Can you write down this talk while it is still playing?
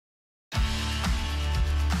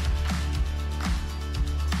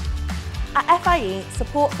At FIE,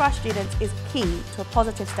 support for our students is key to a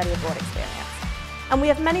positive study abroad experience. And we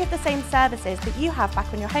have many of the same services that you have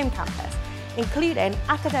back on your home campus, including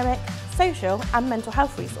academic, social and mental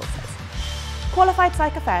health resources. Qualified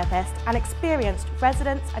psychotherapists and experienced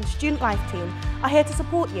residents and student life team are here to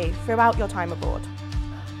support you throughout your time abroad.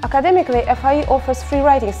 Academically, FIE offers free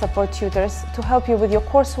writing support tutors to help you with your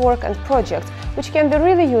coursework and projects, which can be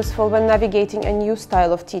really useful when navigating a new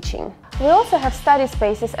style of teaching. We also have study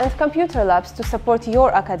spaces and computer labs to support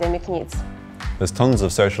your academic needs. There's tons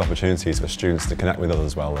of social opportunities for students to connect with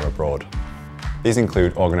others while they're abroad. These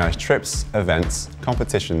include organised trips, events,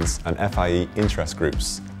 competitions and FIE interest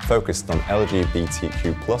groups focused on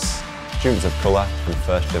LGBTQ+, students of colour and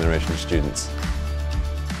first-generation students.